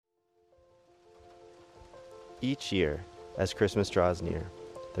Each year, as Christmas draws near,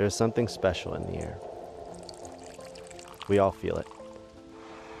 there is something special in the air. We all feel it.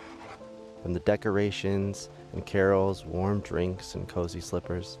 From the decorations and carols, warm drinks and cozy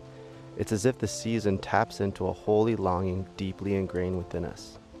slippers, it's as if the season taps into a holy longing deeply ingrained within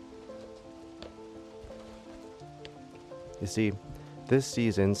us. You see, this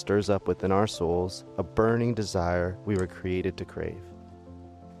season stirs up within our souls a burning desire we were created to crave.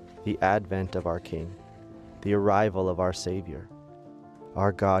 The advent of our King, the arrival of our Savior,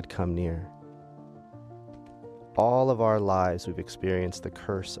 our God come near. All of our lives we've experienced the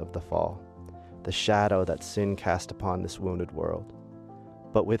curse of the fall, the shadow that sin cast upon this wounded world.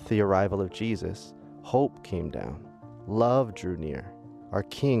 But with the arrival of Jesus, hope came down, love drew near, our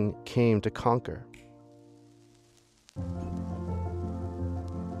King came to conquer.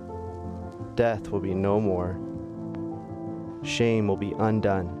 Death will be no more. Shame will be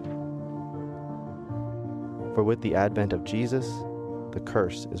undone. For with the advent of Jesus, the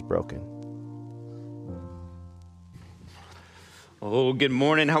curse is broken. Oh, good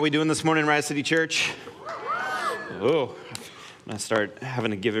morning. How we doing this morning, Rise City Church? Oh, I'm going to start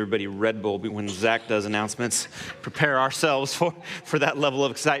having to give everybody Red Bull when Zach does announcements. Prepare ourselves for that level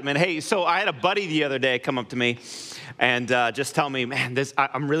of excitement. Hey, so I had a buddy the other day come up to me and just tell me, man,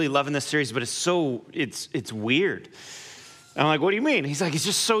 I'm really loving this series, but it's weird. And I'm like, what do you mean? He's like, it's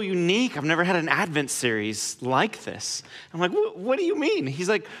just so unique. I've never had an Advent series like this. I'm like, what do you mean? He's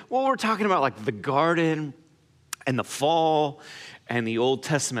like, well, we're talking about like the garden and the fall and the Old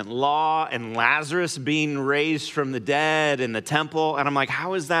Testament law and Lazarus being raised from the dead and the temple. And I'm like,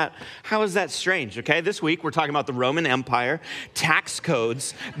 how is that strange? Okay, this week we're talking about the Roman Empire, tax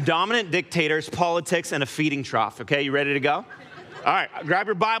codes, dominant dictators, politics, and a feeding trough. Okay, you ready to go? All right, grab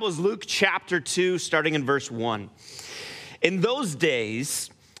your Bibles, Luke chapter 2, starting in verse 1. In those days,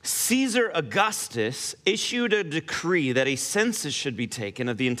 Caesar Augustus issued a decree that a census should be taken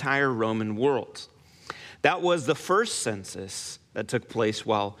of the entire Roman world. That was the first census that took place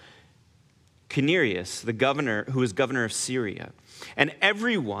while Quirinius, the governor, who was governor of Syria, and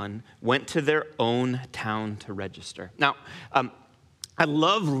everyone went to their own town to register. Now, I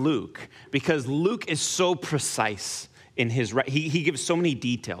love Luke because Luke is so precise in his, he gives so many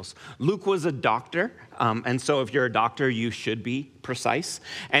details. Luke was a doctor, and so if you're a doctor, you should be precise.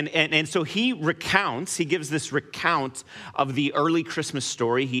 And so he gives this recount of the early Christmas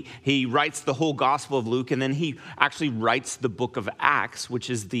story. He writes the whole Gospel of Luke, and then he actually writes the book of Acts, which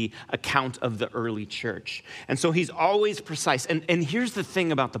is the account of the early church. And so he's always precise. And here's the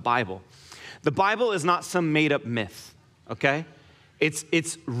thing about the Bible. The Bible is not some made-up myth, okay?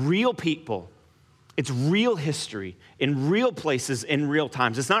 It's real people. It's real history in real places in real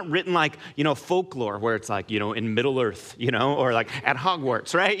times. It's not written like, folklore where it's like, in Middle Earth, or like at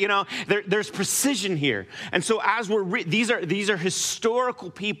Hogwarts, right? There's precision here. And so as these are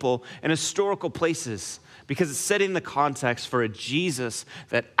historical people and historical places because it's setting the context for a Jesus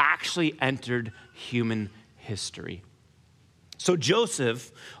that actually entered human history. So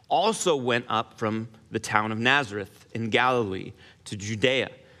Joseph also went up from the town of Nazareth in Galilee to Judea,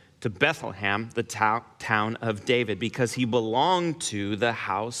 to Bethlehem, the town of David, because he belonged to the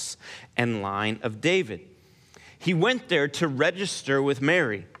house and line of David. He went there to register with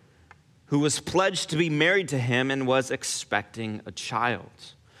Mary, who was pledged to be married to him and was expecting a child.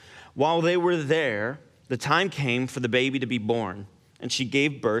 While they were there, the time came for the baby to be born, and she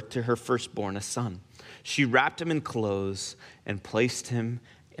gave birth to her firstborn, a son. She wrapped him in clothes and placed him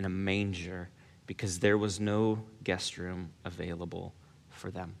in a manger because there was no guest room available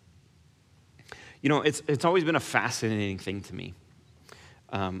for them. It's always been a fascinating thing to me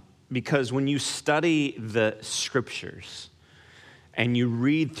because when you study the scriptures and you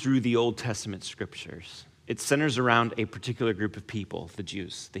read through the Old Testament scriptures, it centers around a particular group of people, the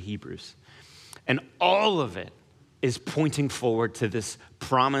Jews, the Hebrews. And all of it is pointing forward to this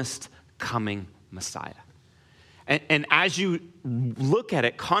promised coming Messiah. And as you look at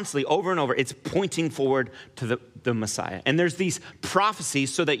it constantly over and over, it's pointing forward to the Messiah. And there's these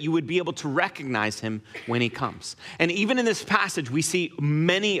prophecies so that you would be able to recognize him when he comes. And even in this passage, we see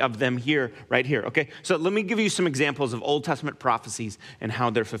many of them right here, okay? So let me give you some examples of Old Testament prophecies and how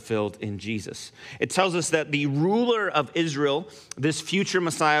they're fulfilled in Jesus. It tells us that the ruler of Israel, this future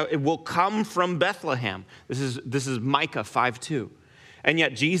Messiah, it will come from Bethlehem. This is Micah 5:2. And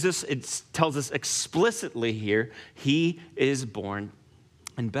yet Jesus, it tells us explicitly here, he is born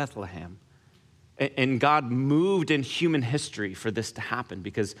in Bethlehem. And God moved in human history for this to happen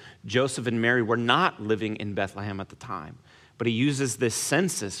because Joseph and Mary were not living in Bethlehem at the time. But he uses this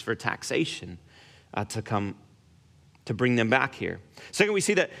census for taxation to come to bring them back here. Second, we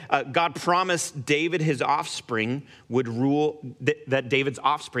see that God promised David his offspring would rule, that David's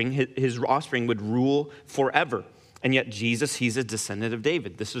offspring, his offspring would rule forever. And yet Jesus, he's a descendant of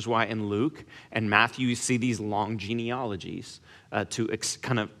David. This is why in Luke and Matthew, you see these long genealogies to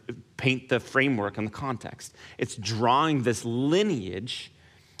kind of paint the framework and the context. It's drawing this lineage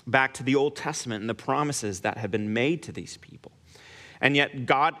back to the Old Testament and the promises that have been made to these people. And yet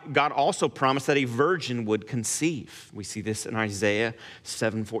God also promised that a virgin would conceive. We see this in Isaiah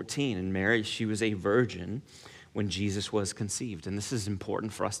 7:14. And Mary, she was a virgin when Jesus was conceived. And this is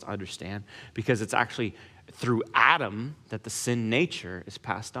important for us to understand because it's actually through Adam that the sin nature is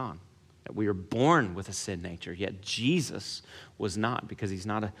passed on. That we are born with a sin nature, yet Jesus was not because he's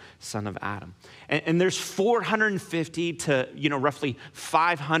not a son of Adam. And there's 450 to roughly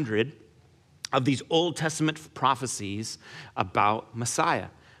 500 of these Old Testament prophecies about Messiah,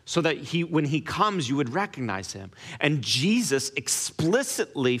 so that when he comes, you would recognize him. And Jesus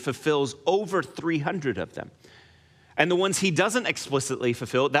explicitly fulfills over 300 of them. And the ones he doesn't explicitly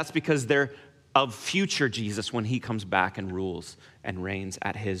fulfill, that's because they're of future Jesus when he comes back and rules and reigns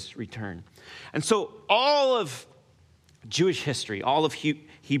at his return. And so all of Jewish history, all of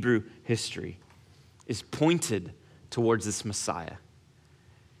Hebrew history is pointed towards this Messiah.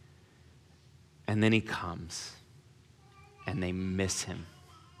 And then he comes, and they miss him.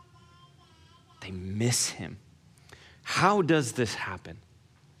 They miss him. How does this happen?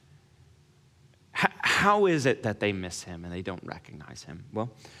 How is it that they miss him and they don't recognize him?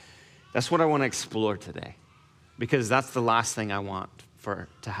 Well, that's what I want to explore today, because that's the last thing I want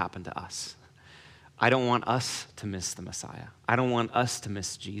to happen to us. I don't want us to miss the Messiah. I don't want us to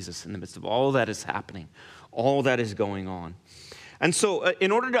miss Jesus in the midst of all that is happening, all that is going on. And so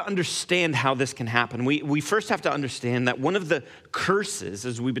in order to understand how this can happen, we first have to understand that one of the curses,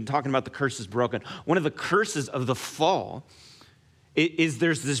 as we've been talking about the curses broken, one of the curses of the fall is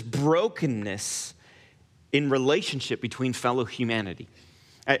there's this brokenness in relationship between fellow humanity.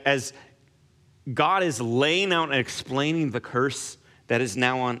 As God is laying out and explaining the curse that is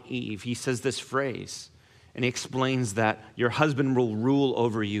now on Eve, he says this phrase, and he explains that your husband will rule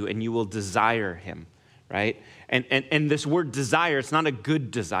over you and you will desire him. Right? And this word desire, it's not a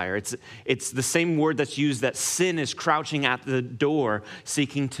good desire. It's the same word that's used that sin is crouching at the door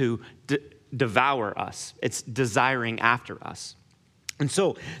seeking to devour us. It's desiring after us. And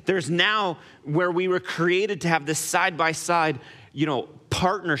so there's now where we were created to have this side-by-side,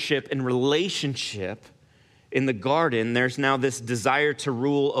 partnership and relationship in the garden. There's now this desire to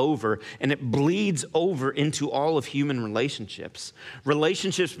rule over, and it bleeds over into all of human relationships.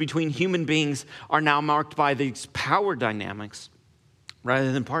 Relationships between human beings are now marked by these power dynamics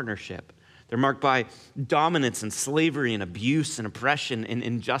rather than partnership. They're marked by dominance and slavery and abuse and oppression and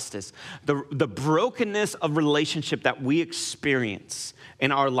injustice. The brokenness of relationship that we experience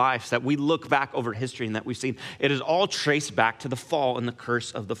in our lives, that we look back over history and that we've seen, it is all traced back to the fall and the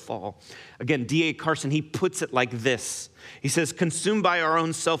curse of the fall. Again, D.A. Carson, he puts it like this. He says, consumed by our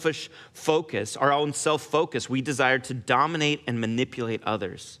own selfish focus, our own self-focus, we desire to dominate and manipulate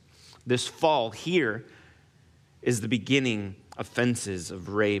others. This fall here is the beginning offenses of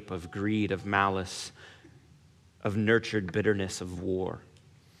rape, of greed, of malice, of nurtured bitterness, of war.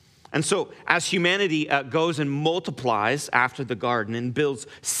 And so as humanity goes and multiplies after the garden and builds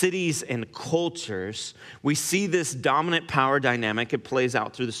cities and cultures, we see this dominant power dynamic. It plays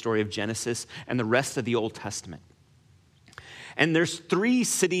out through the story of Genesis and the rest of the Old Testament. And there's 3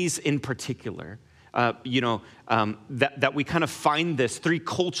 cities in particular that we kind of find this, 3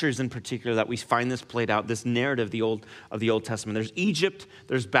 cultures in particular that we find this played out, this narrative of the Old Testament. There's Egypt,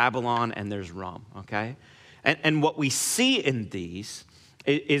 there's Babylon, and there's Rome, okay? And what we see in these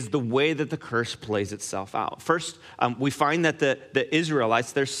is the way that the curse plays itself out. First, we find that the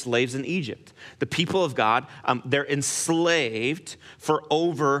Israelites, they're slaves in Egypt. The people of God, they're enslaved for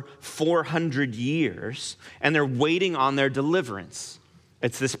over 400 years, and they're waiting on their deliverance.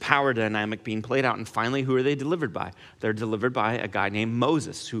 It's this power dynamic being played out. And finally, who are they delivered by? They're delivered by a guy named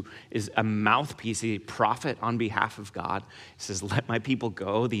Moses, who is a mouthpiece, a prophet on behalf of God. He says, let my people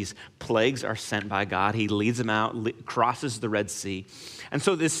go. These plagues are sent by God. He leads them out, crosses the Red Sea. And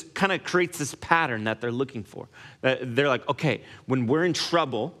so this kind of creates this pattern that they're looking for. They're like, okay, when we're in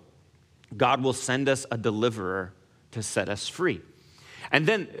trouble, God will send us a deliverer to set us free. And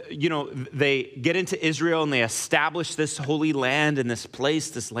then, they get into Israel and they establish this holy land and this place,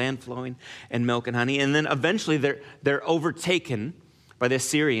 this land flowing in milk and honey. And then eventually they're overtaken by the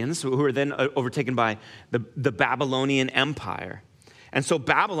Assyrians, who are then overtaken by the Babylonian Empire. And so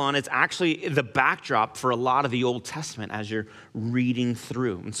Babylon is actually the backdrop for a lot of the Old Testament as you're reading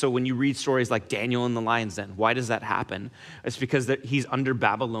through. And so when you read stories like Daniel in the lion's den, why does that happen? It's because he's under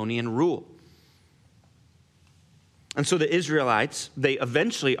Babylonian rule. And so the Israelites, they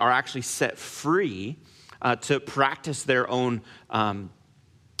eventually are actually set free to practice their own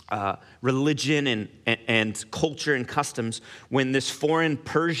religion and culture and customs when this foreign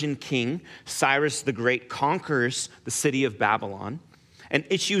Persian king, Cyrus the Great, conquers the city of Babylon and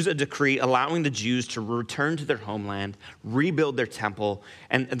issues a decree allowing the Jews to return to their homeland, rebuild their temple,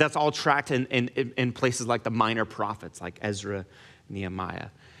 and that's all tracked in places like the minor prophets, like Ezra, Nehemiah.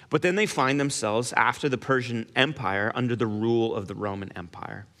 But then they find themselves, after the Persian Empire, under the rule of the Roman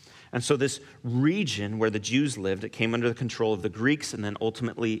Empire. And so this region where the Jews lived, it came under the control of the Greeks and then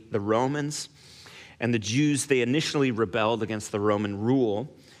ultimately the Romans. And the Jews, they initially rebelled against the Roman rule,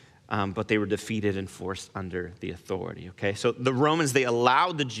 but they were defeated and forced under the authority, okay? So the Romans, they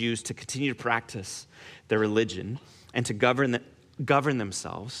allowed the Jews to continue to practice their religion and to govern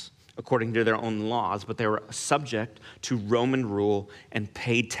themselves according to their own laws, but they were subject to Roman rule and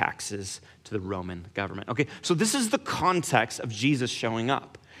paid taxes to the Roman government. Okay, so this is the context of Jesus showing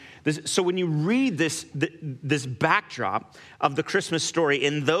up. So when you read this backdrop of the Christmas story,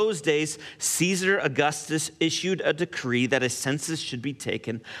 in those days, Caesar Augustus issued a decree that a census should be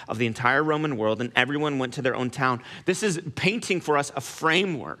taken of the entire Roman world, and everyone went to their own town. This is painting for us a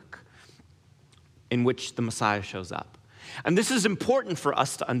framework in which the Messiah shows up. And this is important for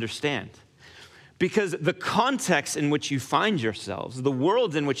us to understand, because the context in which you find yourselves, the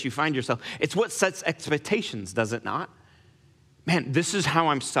world in which you find yourself, it's what sets expectations, does it not? Man, this is how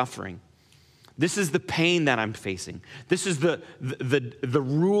I'm suffering. This is the pain that I'm facing. This is the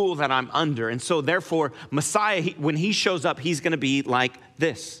rule that I'm under. And so therefore, Messiah, when he shows up, he's going to be like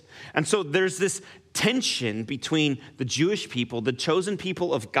this. And so there's this tension between the Jewish people, the chosen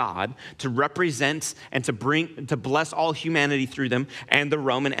people of God, to represent and to bless all humanity through them, and the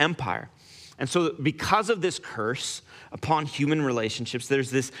Roman Empire. And so because of this curse upon human relationships, there's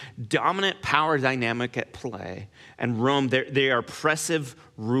this dominant power dynamic at play. And Rome, they are oppressive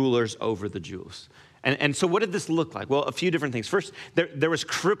rulers over the Jews. And so what did this look like? Well, a few different things. First, there was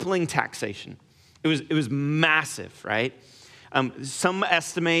crippling taxation. It was massive, right? Some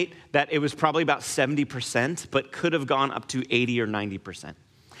estimate that it was probably about 70%, but could have gone up to 80 or 90%.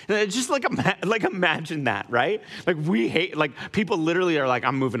 Just like imagine that, right? Like we hate, like people literally are like,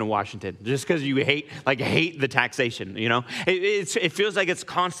 I'm moving to Washington just because you hate the taxation, you know? It feels like it's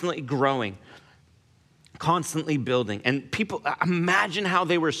constantly growing, constantly building. And people, imagine how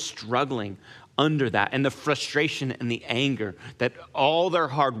they were struggling under that, and the frustration and the anger that all their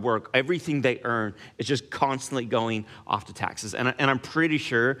hard work, everything they earn, is just constantly going off to taxes. And I'm pretty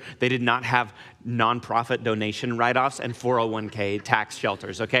sure they did not have nonprofit donation write-offs and 401k tax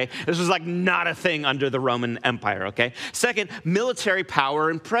shelters, okay? This was like not a thing under the Roman Empire, okay? Second, military power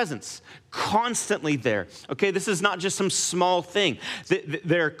and presence, constantly there, okay? This is not just some small thing.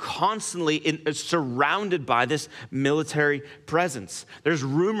 They're constantly surrounded by this military presence. There's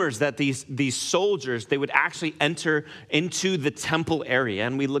rumors that these soldiers, they would actually enter into the temple area,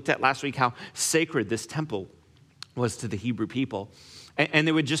 and we looked at last week how sacred this temple was to the Hebrew people. And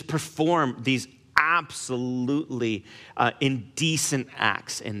they would just perform these absolutely indecent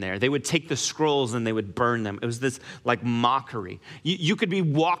acts in there. They would take the scrolls and they would burn them. It was this like mockery. You could be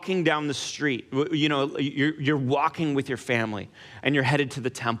walking down the street, you know, you're walking with your family and you're headed to the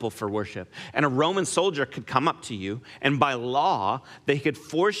temple for worship. And a Roman soldier could come up to you, and by law, they could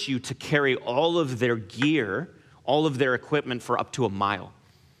force you to carry all of their gear, all of their equipment for up to a mile.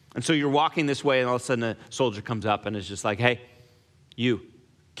 And so you're walking this way, and all of a sudden a soldier comes up and is just like, hey, you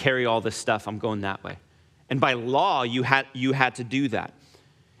carry all this stuff. I'm going that way. And by law, you had to do that.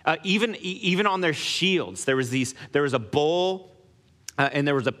 Even on their shields, there was a bull and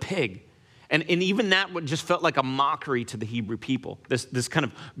there was a pig. And even that just felt like a mockery to the Hebrew people. This kind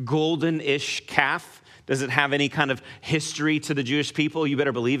of golden-ish calf. Does it have any kind of history to the Jewish people? You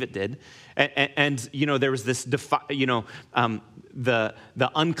better believe it did. And you know, there was this, the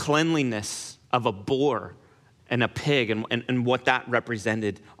uncleanliness of a boar and a pig and what that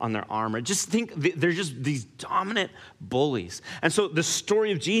represented on their armor. Just think, they're just these dominant bullies. And so the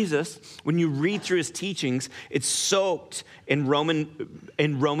story of Jesus, when you read through his teachings, it's soaked in Roman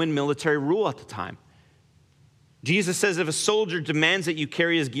military rule at the time. Jesus says if a soldier demands that you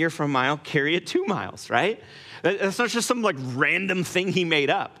carry his gear for a mile, carry it 2 miles, right? That's not just some like random thing he made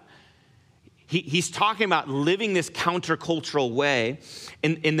up. He's talking about living this countercultural way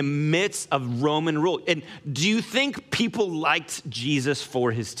in the midst of Roman rule. And do you think people liked Jesus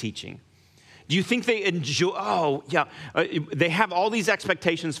for his teaching? Do you think they enjoy? Oh, yeah. They have all these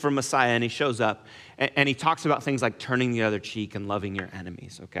expectations for Messiah, and he shows up, and he talks about things like turning the other cheek and loving your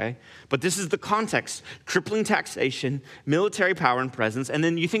enemies, okay? But this is the context: crippling taxation, military power and presence, and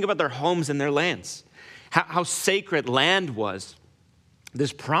then you think about their homes and their lands, how sacred land was,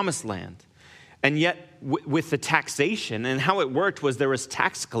 this promised land. And yet, with the taxation, and how it worked was there was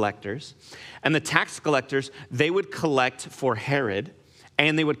tax collectors, and the tax collectors, they would collect for Herod,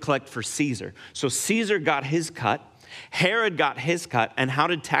 and they would collect for Caesar. So Caesar got his cut, Herod got his cut, and how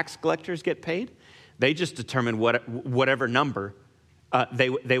did tax collectors get paid? They just determined whatever number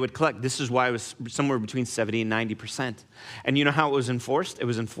they would collect. This is why it was somewhere between 70 and 90%. And you know how it was enforced? It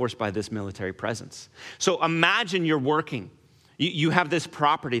was enforced by this military presence. So imagine you're working. You have this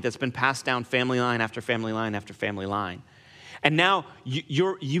property that's been passed down family line after family line after family line. And now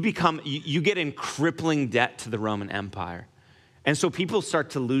you get in crippling debt to the Roman Empire. And so people start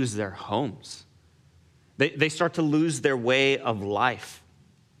to lose their homes. They start to lose their way of life.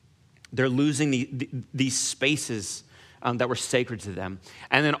 They're losing these spaces that were sacred to them.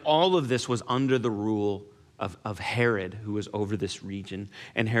 And then all of this was under the rule of Herod, who was over this region.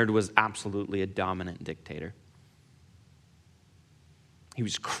 And Herod was absolutely a dominant dictator. He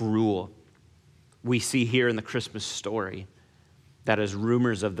was cruel. We see here in the Christmas story that as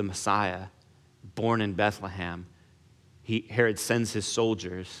rumors of the Messiah born in Bethlehem, Herod sends his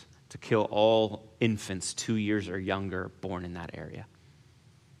soldiers to kill all infants 2 years or younger born in that area.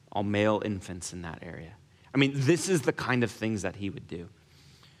 All male infants in that area. I mean, this is the kind of things that he would do.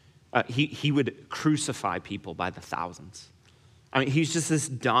 He would crucify people by the thousands. I mean, he's just this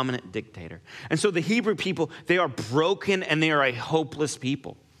dominant dictator. And so the Hebrew people, they are broken and they are a hopeless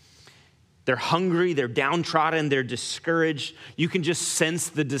people. They're hungry, they're downtrodden, they're discouraged. You can just sense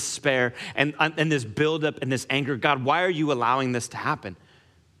the despair and this buildup and this anger. God, why are you allowing this to happen?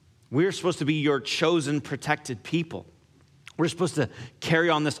 We're supposed to be your chosen, protected people. We're supposed to carry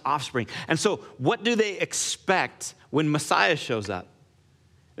on this offspring. And so what do they expect when Messiah shows up?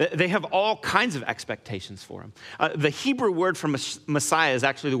 They have all kinds of expectations for him. The Hebrew word for Messiah is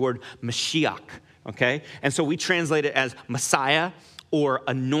actually the word Mashiach, okay? And so we translate it as Messiah or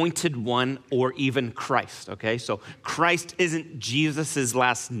anointed one or even Christ, okay? So Christ isn't Jesus'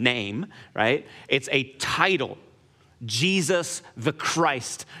 last name, right? It's a title. Jesus the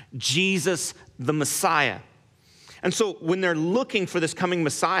Christ, Jesus the Messiah. And so when they're looking for this coming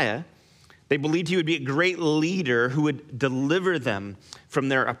Messiah, they believed he would be a great leader who would deliver them from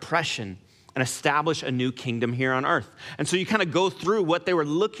their oppression and establish a new kingdom here on earth. And so you kind of go through what they were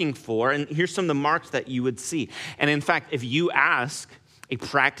looking for, and here's some of the marks that you would see. And in fact, if you ask a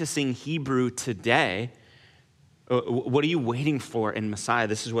practicing Hebrew today, what are you waiting for in Messiah?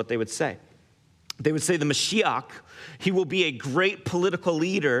 This is what they would say. They would say the Mashiach, he will be a great political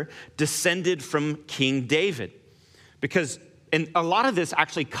leader descended from King David. Because and a lot of this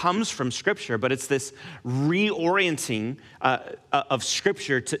actually comes from Scripture, but it's this reorienting of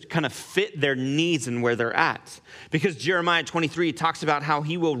Scripture to kind of fit their needs and where they're at. Because Jeremiah 23 talks about how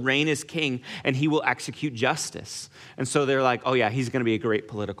he will reign as king and he will execute justice. And so they're like, oh yeah, he's going to be a great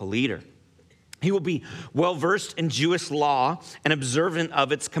political leader. He will be well-versed in Jewish law and observant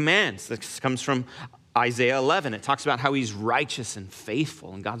of its commands. This comes from Isaiah 11. It talks about how he's righteous and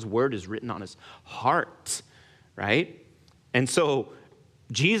faithful, and God's word is written on his heart, right? And so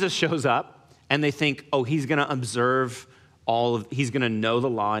Jesus shows up and they think, oh, he's going to observe he's going to know the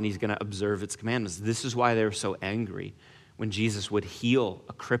law and he's going to observe its commandments. This is why they were so angry when Jesus would heal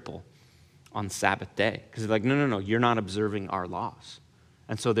a cripple on Sabbath day. Because they're like, no, you're not observing our laws.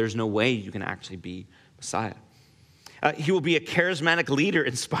 And so there's no way you can actually be Messiah. He will be a charismatic leader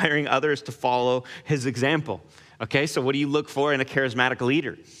inspiring others to follow his example. Okay, so what do you look for in a charismatic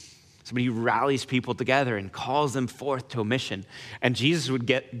leader? Somebody who rallies people together and calls them forth to a mission. And Jesus would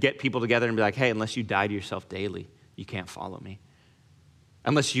get people together and be like, hey, unless you die to yourself daily, you can't follow me.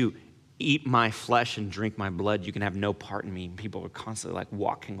 Unless you eat my flesh and drink my blood, you can have no part in me. And people were constantly like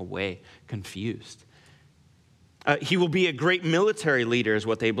walking away confused. He will be a great military leader is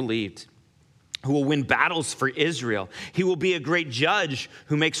what they believed, who will win battles for Israel. He will be a great judge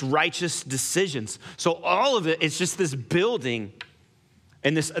who makes righteous decisions. So all of it is just this building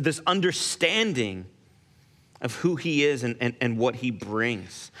and this understanding of who he is and what he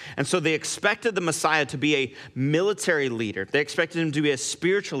brings. And so they expected the Messiah to be a military leader. They expected him to be a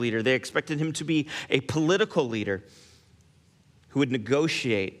spiritual leader. They expected him to be a political leader who would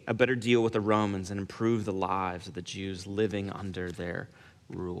negotiate a better deal with the Romans and improve the lives of the Jews living under their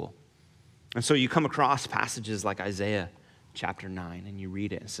rule. And so you come across passages like Isaiah chapter 9, and you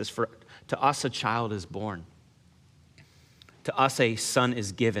read it. It says, to us a child is born. To us a son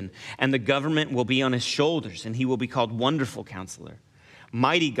is given, and the government will be on his shoulders, and he will be called Wonderful Counselor,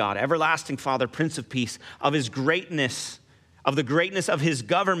 Mighty God, Everlasting Father, Prince of Peace. Of his greatness, of the greatness of his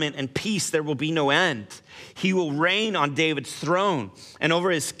government and peace, there will be no end. He will reign on David's throne and over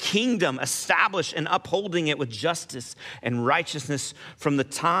his kingdom, establish and upholding it with justice and righteousness from the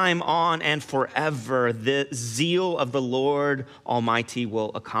time on and forever. The zeal of the Lord Almighty will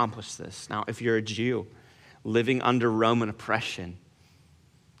accomplish this. Now, if you're a Jew living under Roman oppression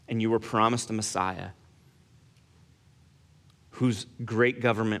and you were promised a Messiah whose great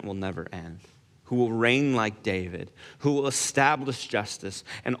government will never end, who will reign like David, who will establish justice,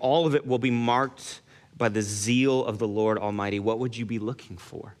 and all of it will be marked by the zeal of the Lord Almighty, what would you be looking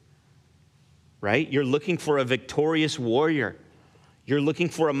for? Right? You're looking for a victorious warrior. You're looking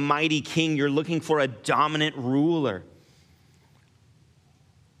for a mighty king. You're looking for a dominant ruler.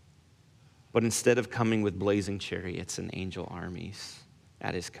 But instead of coming with blazing chariots and angel armies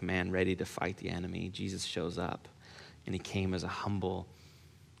at his command, ready to fight the enemy, Jesus shows up, and he came as a humble,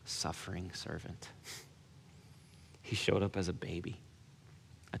 suffering servant. He showed up as a baby,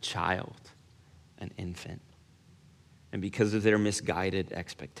 a child, an infant. And because of their misguided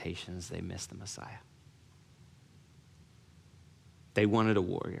expectations, they missed the Messiah. They wanted a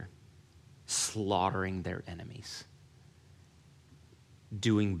warrior, slaughtering their enemies,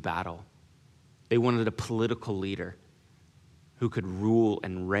 doing battle. They wanted a political leader who could rule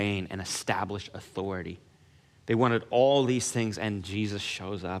and reign and establish authority. They wanted all these things, and Jesus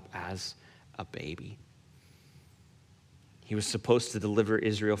shows up as a baby. He was supposed to deliver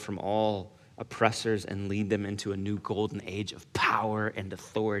Israel from all oppressors and lead them into a new golden age of power and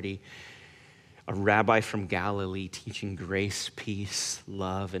authority. A rabbi from Galilee teaching grace, peace,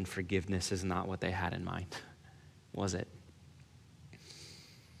 love, and forgiveness is not what they had in mind, was it?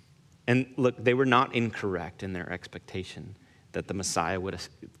 And look, they were not incorrect in their expectation that the Messiah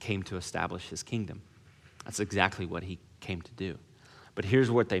came to establish his kingdom. That's exactly what he came to do. But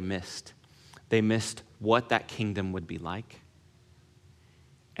here's what they missed. They missed what that kingdom would be like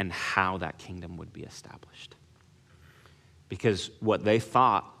and how that kingdom would be established. Because what they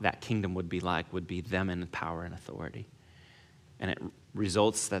thought that kingdom would be like would be them in power and authority. And it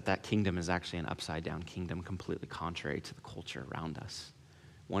results that kingdom is actually an upside-down kingdom, completely contrary to the culture around us.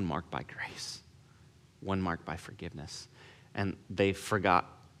 One marked by grace, one marked by forgiveness. And they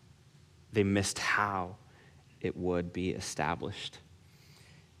missed how it would be established.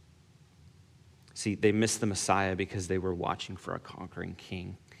 See, they missed the Messiah because they were watching for a conquering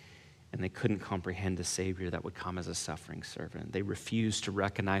king, and they couldn't comprehend a Savior that would come as a suffering servant. They refused to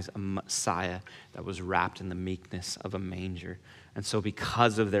recognize a Messiah that was wrapped in the meekness of a manger. And so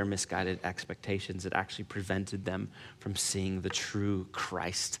because of their misguided expectations, it actually prevented them from seeing the true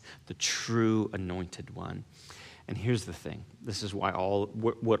Christ, the true anointed one. And here's the thing. This is why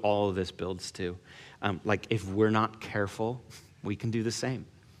what all of this builds to. If we're not careful, we can do the same.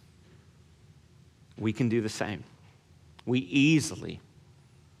 We can do the same. We easily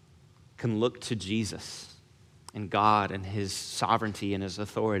can look to Jesus and God and his sovereignty and his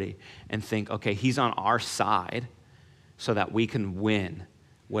authority and think, okay, he's on our side so that we can win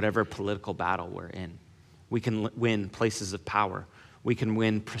whatever political battle we're in. We can win places of power. We can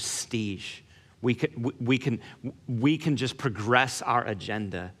win prestige. We can just progress our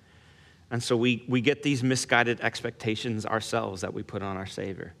agenda. And so we get these misguided expectations ourselves that we put on our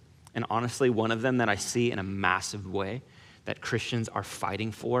Savior. And honestly, one of them that I see in a massive way that Christians are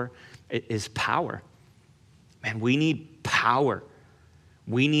fighting for is power. Man, we need power.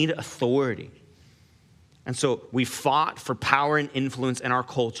 We need authority. And so we fought for power and influence in our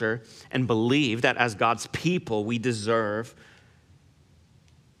culture and believe that as God's people, we deserve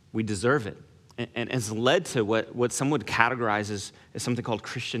it. And it's led to what some would categorize as something called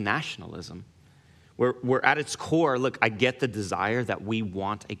Christian nationalism. Where at its core, look, I get the desire that we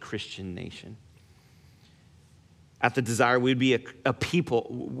want a Christian nation. At the desire, we'd be a people,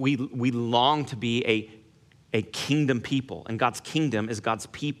 we long to be a kingdom people. And God's kingdom is God's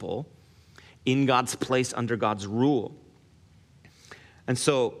people in God's place under God's rule. And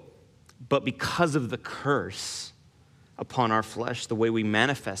so, but because of the curse upon our flesh, the way we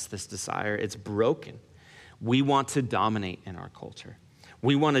manifest this desire, it's broken. We want to dominate in our culture.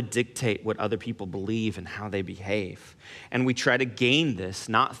 We want to dictate what other people believe and how they behave. And we try to gain this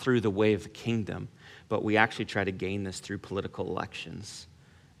not through the way of the kingdom, but we actually try to gain this through political elections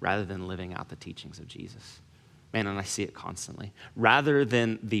rather than living out the teachings of Jesus. Man, and I see it constantly. Rather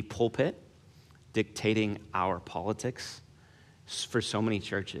than the pulpit dictating our politics, for so many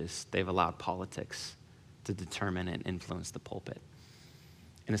churches, they've allowed politics to determine and influence the pulpit.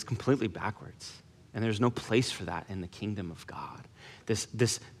 And it's completely backwards. And there's no place for that in the kingdom of God.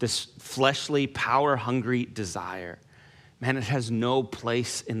 This fleshly, power-hungry desire, man, it has no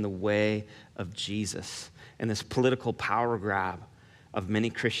place in the way of Jesus. And this political power grab of many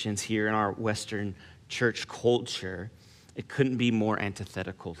Christians here in our Western church culture, it couldn't be more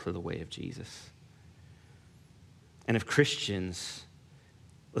antithetical to the way of Jesus. And if Christians,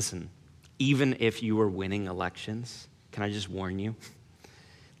 listen, even if you were winning elections, can I just warn you?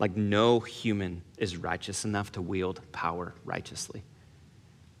 Like, no human is righteous enough to wield power righteously.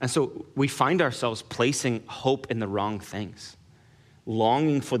 And so we find ourselves placing hope in the wrong things,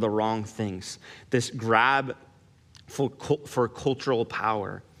 longing for the wrong things. This grab for cultural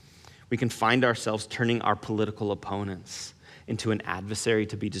power, we can find ourselves turning our political opponents into an adversary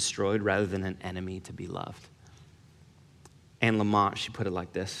to be destroyed rather than an enemy to be loved. Anne Lamott, she put it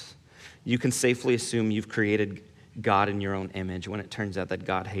like this: you can safely assume you've created God in your own image when it turns out that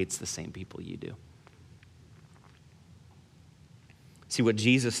God hates the same people you do. See, what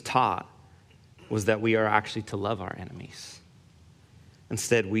Jesus taught was that we are actually to love our enemies.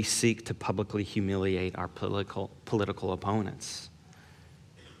 Instead, we seek to publicly humiliate our political opponents.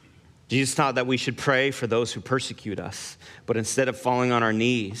 Jesus taught that we should pray for those who persecute us, but instead of falling on our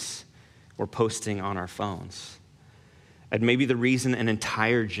knees, we're posting on our phones. And maybe the reason an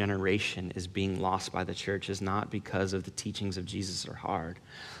entire generation is being lost by the church is not because of the teachings of Jesus are hard.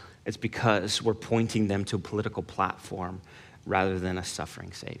 It's because we're pointing them to a political platform rather than a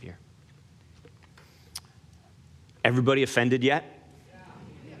suffering Savior. Everybody offended yet?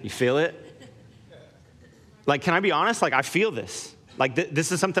 You feel it? Like, can I be honest? Like, I feel this. Like,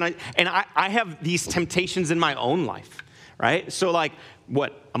 this is something I have these temptations in my own life, right? So, like,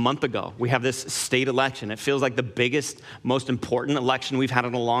 a month ago, we have this state election. It feels like the biggest, most important election we've had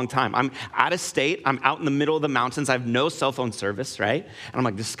in a long time. I'm out of state. I'm out in the middle of the mountains. I have no cell phone service, right? And I'm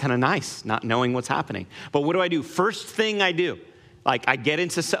like, this is kind of nice, not knowing what's happening. But what do? First thing I do, like, I get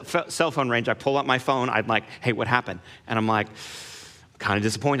into cell phone range. I pull up my phone. I'm like, hey, what happened? And I'm like, kind of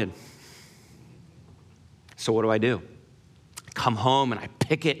disappointed. So what do? I come home and I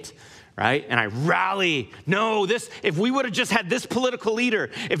pick it, right? And I rally. No, if we would have just had this political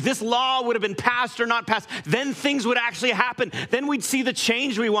leader, if this law would have been passed or not passed, then things would actually happen. Then we'd see the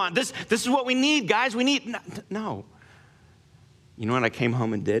change we want. This is what we need, guys. We need, no. You know what I came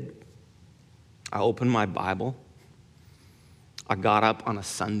home and did? I opened my Bible. I got up on a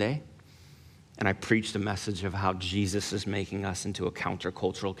Sunday and I preached a message of how Jesus is making us into a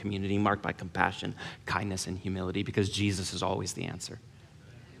countercultural community marked by compassion, kindness, and humility, because Jesus is always the answer.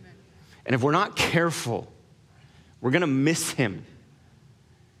 Amen. And if we're not careful, we're going to miss him.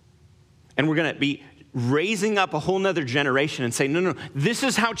 And we're going to be raising up a whole nother generation and say, no, this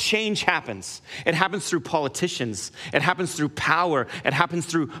is how change happens. It happens through politicians. It happens through power. It happens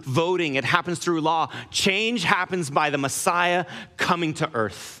through voting. It happens through law. Change happens by the Messiah coming to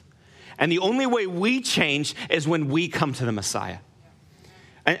earth. And the only way we change is when we come to the Messiah.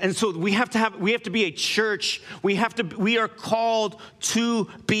 And so we have to be a church. We are called to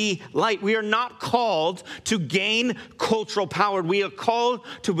be light. We are not called to gain cultural power. We are called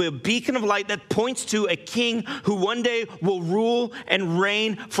to be a beacon of light that points to a king who one day will rule and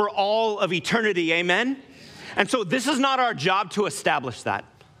reign for all of eternity. Amen? And so this is not our job to establish that.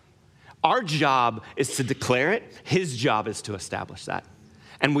 Our job is to declare it. His job is to establish that.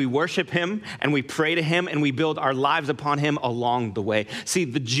 And we worship him, and we pray to him, and we build our lives upon him along the way. See,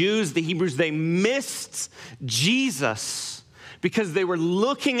 the Jews, the Hebrews, they missed Jesus because they were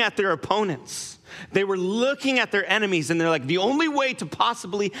looking at their opponents. They were looking at their enemies, and they're like, the only way to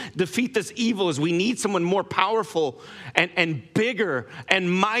possibly defeat this evil is we need someone more powerful and bigger and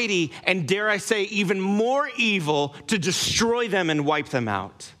mighty, and dare I say, even more evil to destroy them and wipe them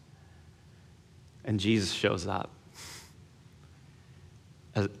out. And Jesus shows up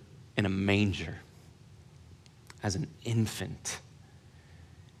in a manger as an infant.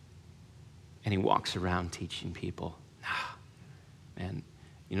 And he walks around teaching people, man,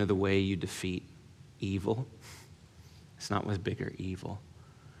 you know the way you defeat evil? It's not with bigger evil.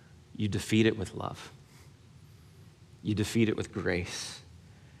 You defeat it with love. You defeat it with grace.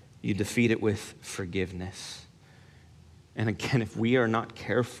 You defeat it with forgiveness. And again, if we are not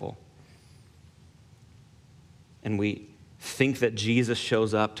careful and we think that Jesus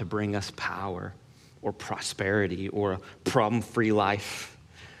shows up to bring us power or prosperity or a problem-free life,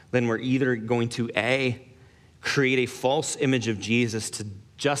 then we're either going to A, create a false image of Jesus to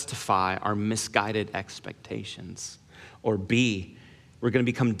justify our misguided expectations, or B, we're going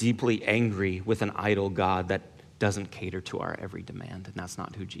to become deeply angry with an idol God that doesn't cater to our every demand, and that's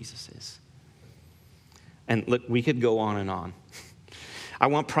not who Jesus is. And look, we could go on and on. I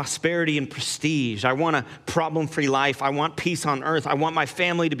want prosperity and prestige. I want a problem-free life. I want peace on earth. I want my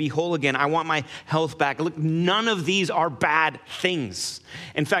family to be whole again. I want my health back. Look, none of these are bad things.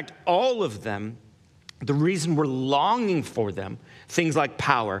 In fact, all of them, the reason we're longing for them, things like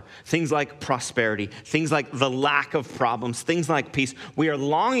power, things like prosperity, things like the lack of problems, things like peace, we are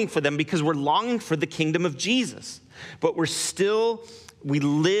longing for them because we're longing for the kingdom of Jesus. But we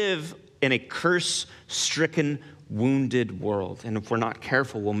live in a curse-stricken, wounded world. And if we're not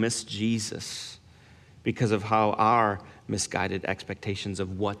careful, we'll miss Jesus because of how our misguided expectations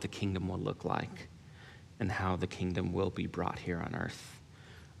of what the kingdom will look like and how the kingdom will be brought here on earth.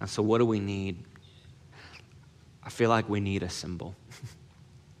 And so what do we need? I feel like we need a symbol.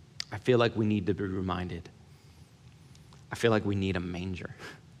 I feel like we need to be reminded. I feel like we need a manger.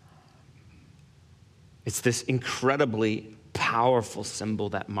 It's this incredibly powerful symbol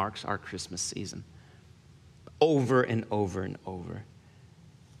that marks our Christmas season over and over and over.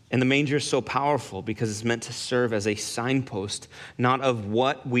 And the manger is so powerful because it's meant to serve as a signpost, not of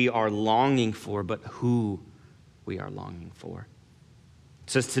what we are longing for, but who we are longing for.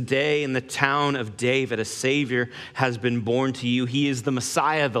 It says, today in the town of David, a Savior has been born to you. He is the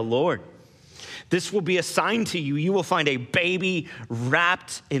Messiah, the Lord. This will be a sign to you. You will find a baby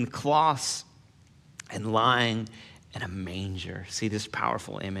wrapped in cloths and lying in a manger. See this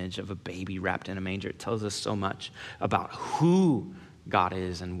powerful image of a baby wrapped in a manger. It tells us so much about who God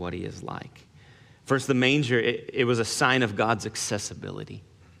is and what he is like. First, the manger, it was a sign of God's accessibility.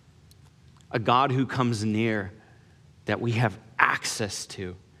 A God who comes near that we have access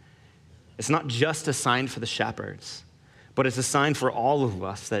to. It's not just a sign for the shepherds, but it's a sign for all of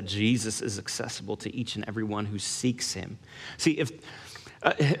us that Jesus is accessible to each and every one who seeks him. See,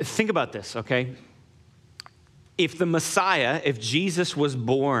 think about this, okay? If the Messiah, if Jesus was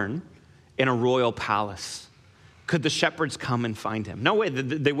born in a royal palace, could the shepherds come and find him? No way,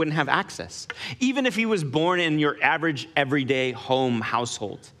 they wouldn't have access. Even if he was born in your average, everyday home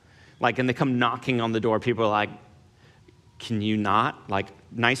household, and they come knocking on the door, people are like, can you not?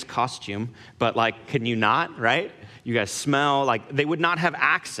 Nice costume, but can you not, right? You guys smell, they would not have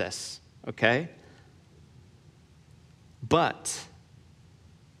access, okay? But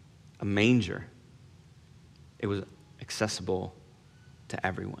a manger, it was accessible to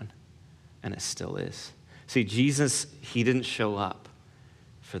everyone, and it still is. See, Jesus, he didn't show up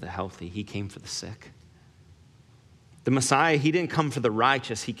for the healthy. He came for the sick. The Messiah, he didn't come for the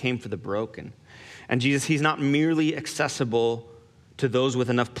righteous. He came for the broken. And Jesus, he's not merely accessible to those with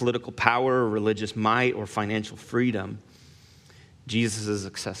enough political power or religious might or financial freedom. Jesus is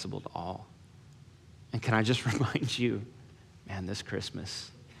accessible to all. And can I just remind you, man, this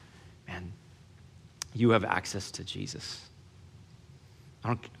Christmas, man, you have access to Jesus.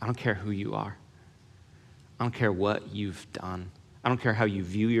 I don't care who you are. I don't care what you've done. I don't care how you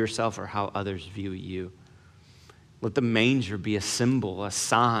view yourself or how others view you. Let the manger be a symbol, a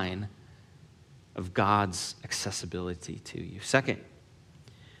sign of God's accessibility to you. Second,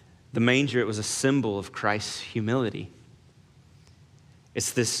 the manger, it was a symbol of Christ's humility.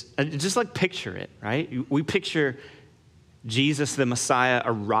 It's this, just picture it, right? We picture Jesus, the Messiah,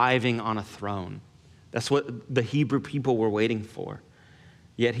 arriving on a throne. That's what the Hebrew people were waiting for.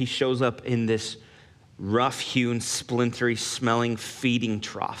 Yet he shows up in this rough-hewn, splintery, smelling feeding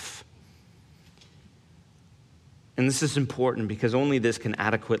trough. And this is important because only this can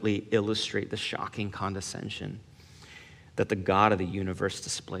adequately illustrate the shocking condescension that the God of the universe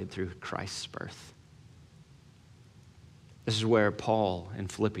displayed through Christ's birth. This is where Paul in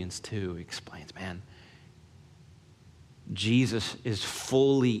Philippians 2 explains, man, Jesus is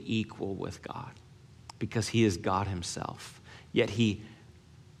fully equal with God because he is God himself. Yet he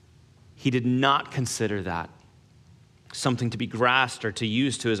did not consider that something to be grasped or to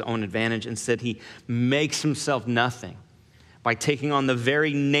use to his own advantage. Instead, he makes himself nothing by taking on the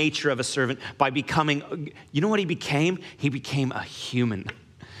very nature of a servant, by becoming, you know what he became? He became a human,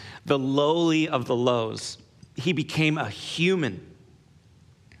 the lowly of the lows. He became a human.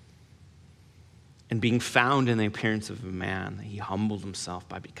 And being found in the appearance of a man, he humbled himself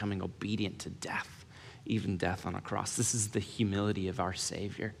by becoming obedient to death, even death on a cross. This is the humility of our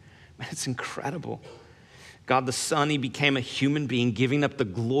Savior. Man, it's incredible. God the Son, he became a human being, giving up the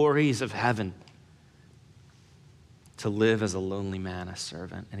glories of heaven to live as a lonely man, a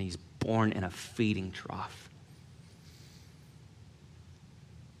servant, and he's born in a feeding trough.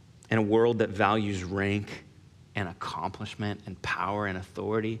 In a world that values rank and accomplishment and power and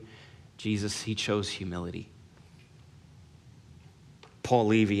authority, Jesus, he chose humility. Paul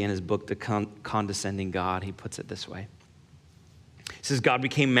Levy, in his book, The Condescending God, he puts it this way. He says, God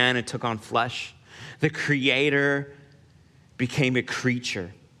became man and took on flesh. The Creator became a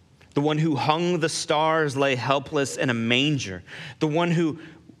creature. The one who hung the stars lay helpless in a manger. The one who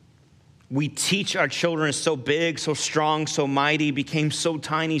we teach our children is so big, so strong, so mighty, became so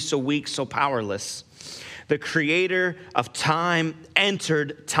tiny, so weak, so powerless. The creator of time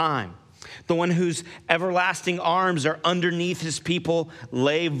entered time. The one whose everlasting arms are underneath his people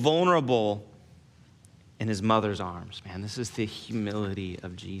lay vulnerable in his mother's arms. Man, this is the humility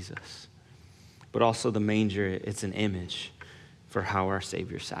of Jesus. But also the manger, it's an image for how our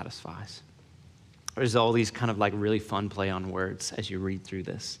Savior satisfies. There's all these kind of like really fun play on words as you read through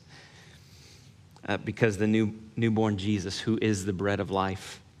this. Because the newborn Jesus, who is the bread of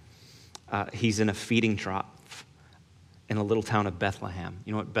life, he's in a feeding trough in a little town of Bethlehem.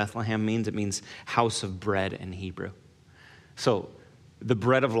 You know what Bethlehem means? It means house of bread in Hebrew. So the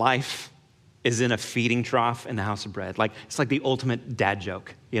bread of life is in a feeding trough in the house of bread. Like, it's like the ultimate dad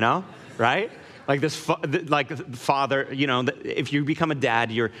joke, you know, right? Like this, like father, you know, if you become a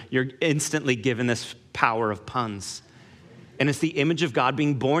dad, you're instantly given this power of puns. And it's the image of God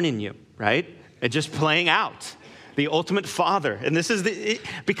being born in you, right? It's just playing out. The ultimate father. And this is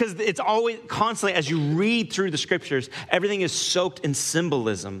because it's always constantly, as you read through the scriptures, everything is soaked in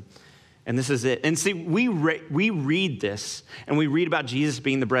symbolism. And this is it. And see, we read this and we read about Jesus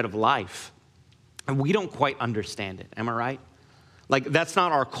being the bread of life. And we don't quite understand it. Am I right? Like, that's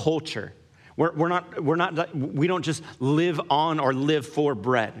not our culture. We don't just live on or live for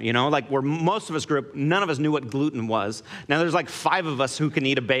bread, you know? Like, where most of us grew up, none of us knew what gluten was. Now there's like 5 of us who can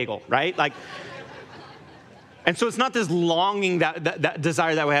eat a bagel, right? Like, and so it's not this longing, that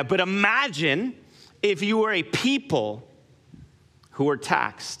desire that we have. But imagine if you were a people who were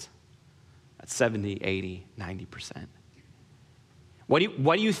taxed at 70, 80, 90%. What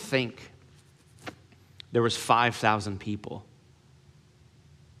do you think? There was 5,000 people,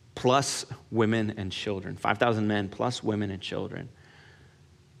 plus women and children, 5,000 men plus women and children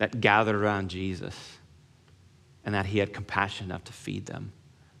that gathered around Jesus, and that he had compassion enough to feed them.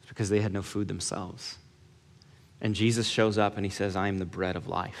 It's because they had no food themselves. And Jesus shows up and he says, I am the bread of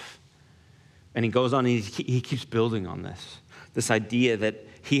life. And he goes on and he keeps building on this idea that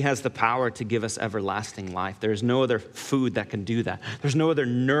he has the power to give us everlasting life. There's no other food that can do that. There's no other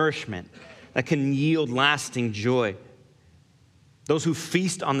nourishment that can yield lasting joy. Those who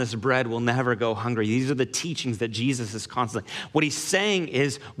feast on this bread will never go hungry. These are the teachings that Jesus is constantly. What he's saying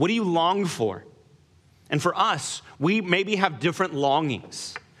is, what do you long for? And for us, we maybe have different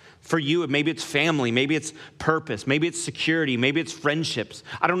longings. For you, maybe it's family, maybe it's purpose, maybe it's security, maybe it's friendships.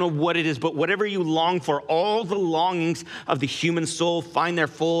 I don't know what it is, but whatever you long for, all the longings of the human soul find their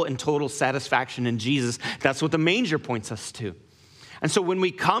full and total satisfaction in Jesus. That's what the manger points us to. And so when we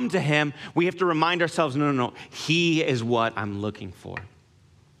come to him, we have to remind ourselves, no, he is what I'm looking for.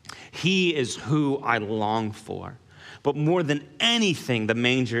 He is who I long for. But more than anything, the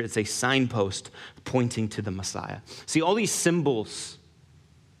manger is a signpost pointing to the Messiah. See, all these symbols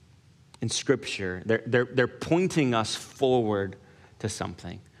in Scripture, they're pointing us forward to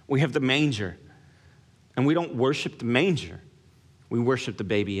something. We have the manger, and we don't worship the manger. We worship the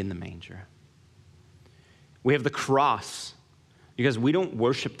baby in the manger. We have the cross, because we don't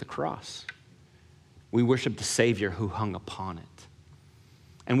worship the cross. We worship the Savior who hung upon it.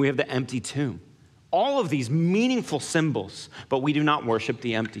 And we have the empty tomb. All of these meaningful symbols, but we do not worship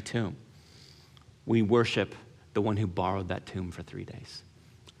the empty tomb. We worship the one who borrowed that tomb for 3 days.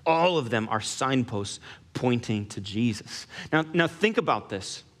 All of them are signposts pointing to Jesus. Now think about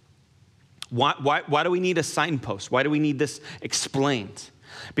this. Why do we need a signpost? Why do we need this explained?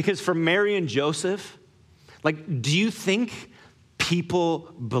 Because for Mary and Joseph, like, do you think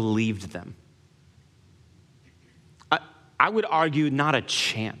people believed them? I would argue not a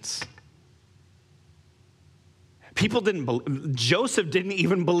chance. People didn't believe. Joseph didn't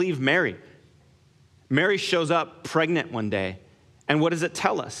even believe Mary. Mary shows up pregnant one day. And what does it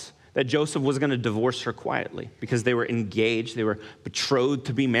tell us? That Joseph was going to divorce her quietly because they were engaged, they were betrothed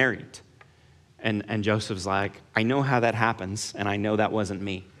to be married. And Joseph's like, I know how that happens, and I know that wasn't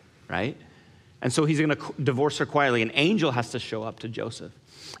me, right? And so he's going to divorce her quietly. An angel has to show up to Joseph.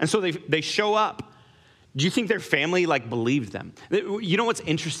 And so they show up. Do you think their family believed them? You know what's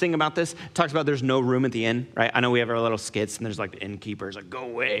interesting about this? It talks about there's no room at the inn, right? I know we have our little skits, and there's the innkeepers, go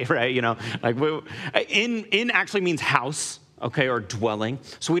away, right? You know, inn actually means house. Okay, or dwelling.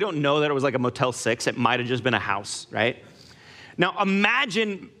 So we don't know that it was like a Motel 6. It might have just been a house, right? Now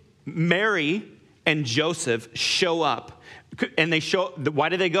imagine Mary and Joseph show up, and why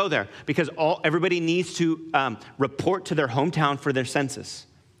do they go there? Because everybody needs to report to their hometown for their census,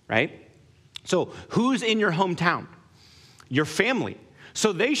 right? So who's in your hometown? Your family.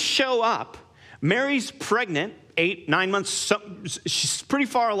 So they show up. Mary's pregnant. 8, 9 months. She's pretty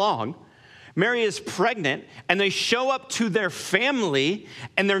far along. Mary is pregnant, and they show up to their family,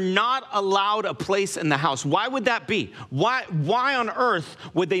 and they're not allowed a place in the house. Why would that be? Why on earth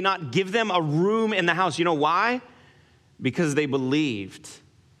would they not give them a room in the house? You know why? Because they believed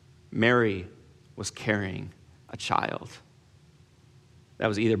Mary was carrying a child that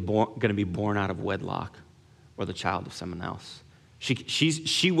was either going to be born out of wedlock or the child of someone else.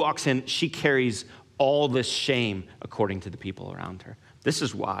 She walks in, she carries all this shame according to the people around her. This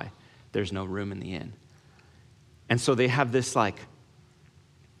is why there's no room in the inn. And so they have this like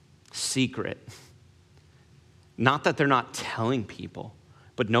secret. Not that they're not telling people,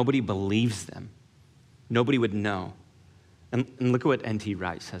 but nobody believes them. Nobody would know. And look at what N.T.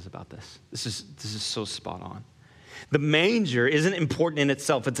 Wright says about this. This is so spot on. The manger isn't important in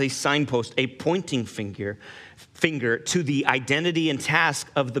itself. It's a signpost, a pointing finger to the identity and task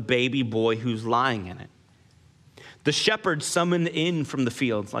of the baby boy who's lying in it. The shepherds summoned in from the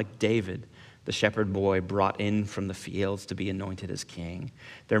fields, like David, the shepherd boy brought in from the fields to be anointed as king.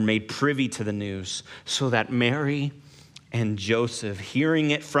 They're made privy to the news so that Mary and Joseph,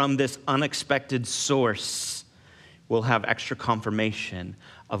 hearing it from this unexpected source, will have extra confirmation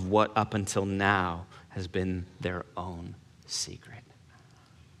of what up until now has been their own secret.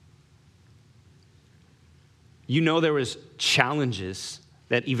 You know, there was challenges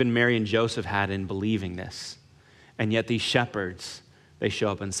that even Mary and Joseph had in believing this. And yet these shepherds, they show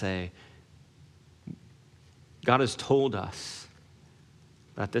up and say, God has told us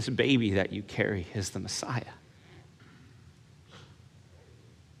that this baby that you carry is the Messiah,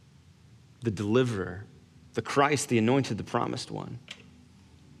 the deliverer, the Christ, the anointed, the promised one.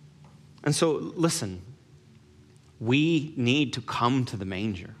 And so, listen, we need to come to the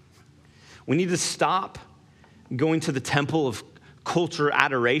manger. We need to stop going to the temple of culture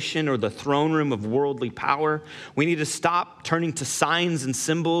adoration or the throne room of worldly power. We need to stop turning to signs and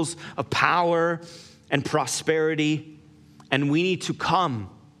symbols of power and prosperity. And we need to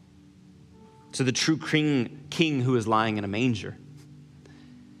come to the true king who is lying in a manger.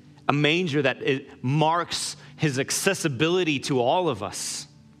 A manger that it marks his accessibility to all of us.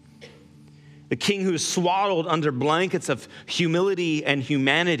 The king who is swaddled under blankets of humility and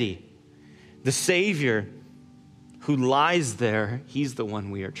humanity. The Savior who lies there, he's the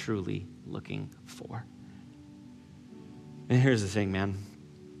one we are truly looking for. And here's the thing, man.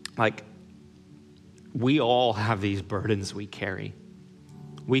 Like, we all have these burdens we carry.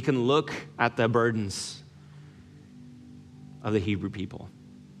 We can look at the burdens of the Hebrew people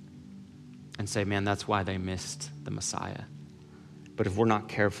and say, man, that's why they missed the Messiah. But if we're not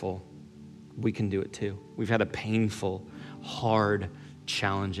careful, we can do it too. We've had a painful, hard,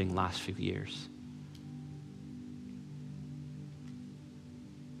 challenging last few years.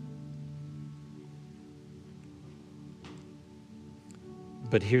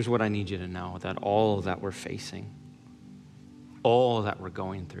 But here's what I need you to know, that all that we're facing, all that we're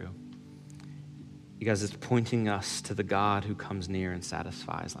going through, you guys, it's pointing us to the God who comes near and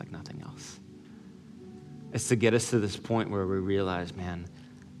satisfies like nothing else. It's to get us to this point where we realize, man,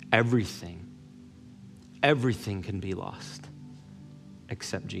 everything can be lost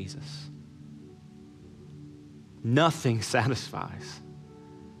except Jesus. Nothing satisfies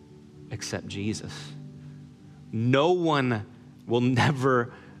except Jesus. No one will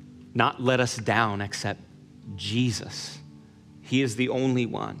never not let us down except Jesus. He is the only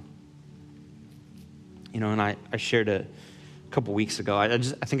one. You know, and I shared a couple weeks ago. I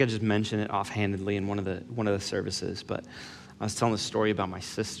think I just mentioned it offhandedly in one of the services, but I was telling a story about my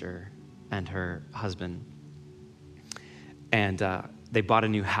sister and her husband, and they bought a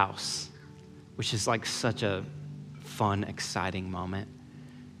new house, which is like such a fun, exciting moment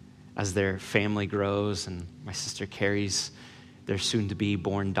as their family grows, and my sister carries their soon-to-be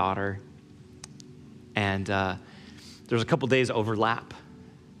born daughter. And there's a couple days overlap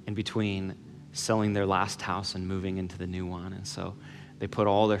in between selling their last house and moving into the new one. And so they put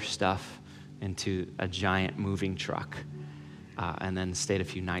all their stuff into a giant moving truck and then stayed a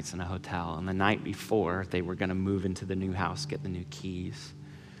few nights in a hotel. And the night before they were going to move into the new house, get the new keys,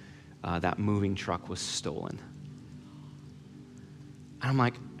 that moving truck was stolen. And I'm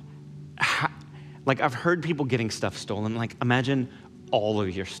like, I've heard people getting stuff stolen. Like, imagine all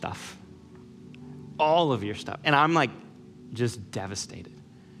of your stuff. All of your stuff. And I'm like, just devastated.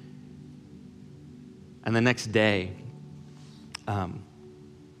 And the next day,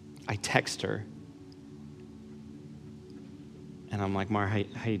 I text her. And I'm like, Mar,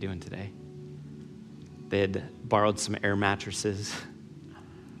 how you doing today? They had borrowed some air mattresses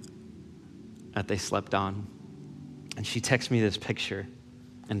that they slept on. And she texts me this picture.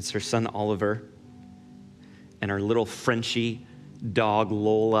 And it's her son, Oliver. and her little Frenchie dog,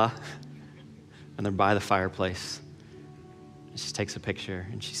 Lola, and they're by the fireplace. She takes a picture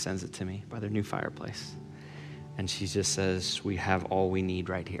and she sends it to me by their new fireplace. And she just says, we have all we need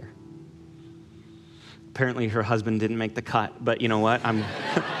right here. Apparently her husband didn't make the cut, but you know what?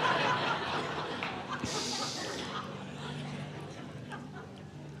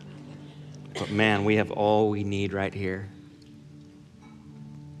 But man, we have all we need right here.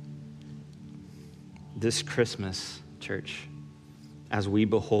 This Christmas, church, as we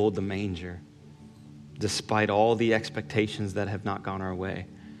behold the manger, despite all the expectations that have not gone our way,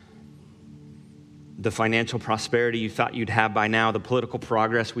 the financial prosperity you thought you'd have by now, the political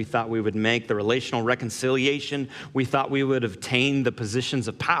progress we thought we would make, the relational reconciliation we thought we would obtain, the positions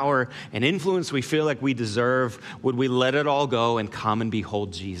of power and influence we feel like we deserve, would we let it all go and come and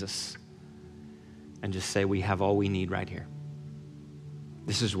behold Jesus and just say, we have all we need right here?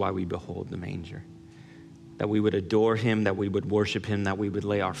 This is why we behold the manger. That we would adore him, that we would worship him, that we would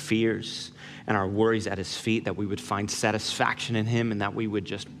lay our fears and our worries at his feet, that we would find satisfaction in him, and that we would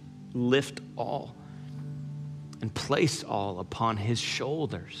just lift all and place all upon his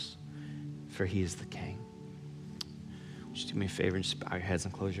shoulders, for he is the King. Would you do me a favor and just bow your heads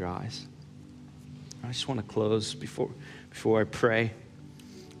and close your eyes? I just want to close before I pray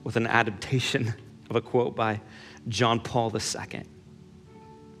with an adaptation of a quote by John Paul II.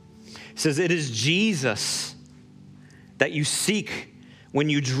 He says, it is Jesus that you seek when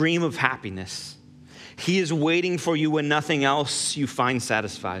you dream of happiness. He is waiting for you when nothing else you find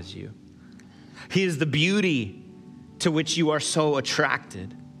satisfies you. He is the beauty to which you are so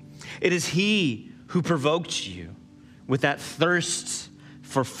attracted. It is he who provoked you with that thirst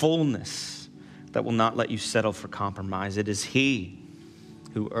for fullness that will not let you settle for compromise. It is he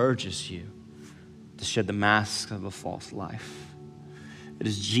who urges you to shed the mask of a false life. It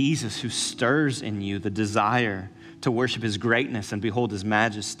is Jesus who stirs in you the desire to worship his greatness and behold his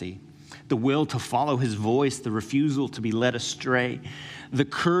majesty, the will to follow his voice, the refusal to be led astray, the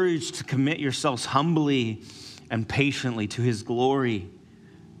courage to commit yourselves humbly and patiently to his glory,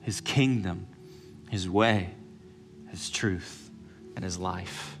 his kingdom, his way, his truth, and his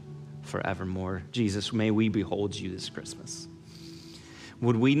life forevermore. Jesus, may we behold you this Christmas.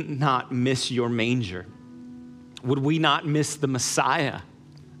 Would we not miss your manger? Would we not miss the Messiah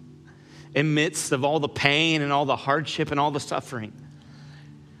amidst of all the pain and all the hardship and all the suffering?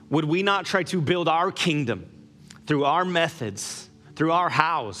 Would we not try to build our kingdom through our methods, through our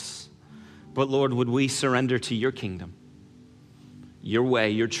house? But Lord, would we surrender to your kingdom, your way,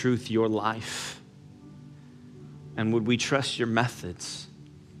 your truth, your life? And would we trust your methods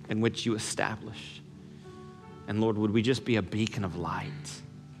in which you establish? And Lord, would we just be a beacon of light,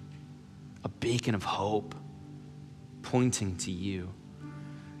 a beacon of hope, pointing to you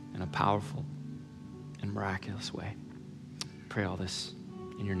in a powerful and miraculous way? Pray all this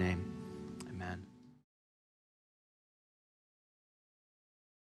in your name. Amen.